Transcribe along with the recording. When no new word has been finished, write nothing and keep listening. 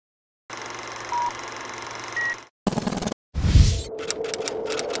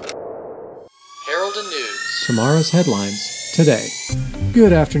and News. Tomorrow's headlines today.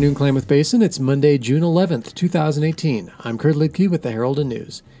 Good afternoon, Klamath Basin. It's Monday, June 11th, 2018. I'm Kurt Liedtke with the Herald and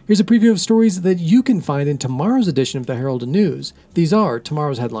News. Here's a preview of stories that you can find in tomorrow's edition of the Herald and News. These are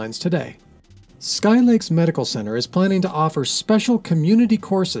tomorrow's headlines today. Sky Lakes Medical Center is planning to offer special community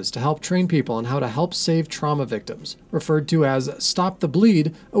courses to help train people on how to help save trauma victims. Referred to as Stop the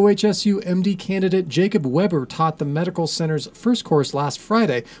Bleed, OHSU MD candidate Jacob Weber taught the medical center's first course last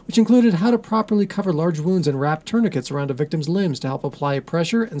Friday, which included how to properly cover large wounds and wrap tourniquets around a victim's limbs to help apply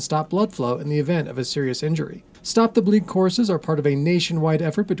pressure and stop blood flow in the event of a serious injury. Stop the Bleed courses are part of a nationwide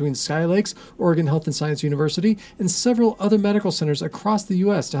effort between Sky Lakes, Oregon Health and Science University, and several other medical centers across the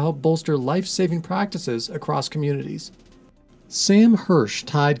U.S. to help bolster life-saving practices across communities. Sam Hirsch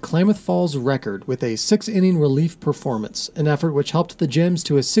tied Klamath Falls' record with a 6-inning relief performance, an effort which helped the Gems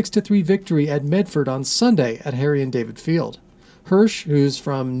to a 6-3 victory at Medford on Sunday at Harry and David Field. Hirsch, who's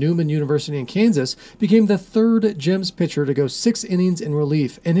from Newman University in Kansas, became the third Gems pitcher to go 6 innings in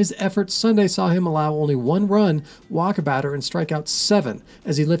relief, and his effort Sunday saw him allow only 1 run, walk a batter, and strike out 7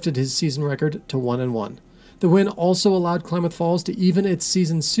 as he lifted his season record to 1-1. The win also allowed Klamath Falls to even its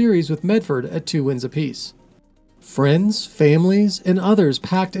season series with Medford at 2 wins apiece. Friends, families, and others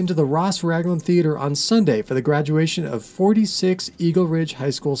packed into the Ross Raglan Theater on Sunday for the graduation of 46 Eagle Ridge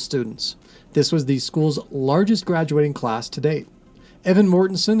High School students. This was the school's largest graduating class to date. Evan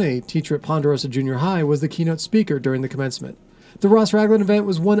Mortensen, a teacher at Ponderosa Junior High, was the keynote speaker during the commencement. The Ross Raglan event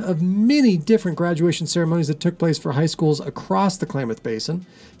was one of many different graduation ceremonies that took place for high schools across the Klamath Basin.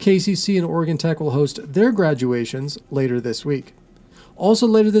 KCC and Oregon Tech will host their graduations later this week. Also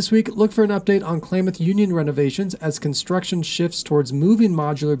later this week, look for an update on Klamath Union renovations as construction shifts towards moving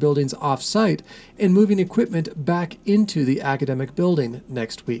modular buildings off-site and moving equipment back into the academic building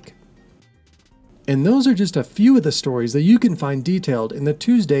next week. And those are just a few of the stories that you can find detailed in the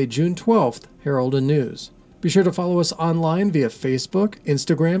Tuesday, June 12th Herald and News. Be sure to follow us online via Facebook,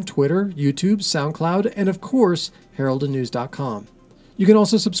 Instagram, Twitter, YouTube, SoundCloud, and of course, heraldandnews.com. You can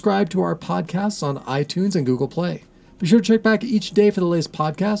also subscribe to our podcasts on iTunes and Google Play. Be sure to check back each day for the latest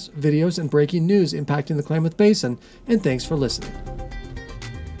podcasts, videos, and breaking news impacting the Klamath Basin, and thanks for listening.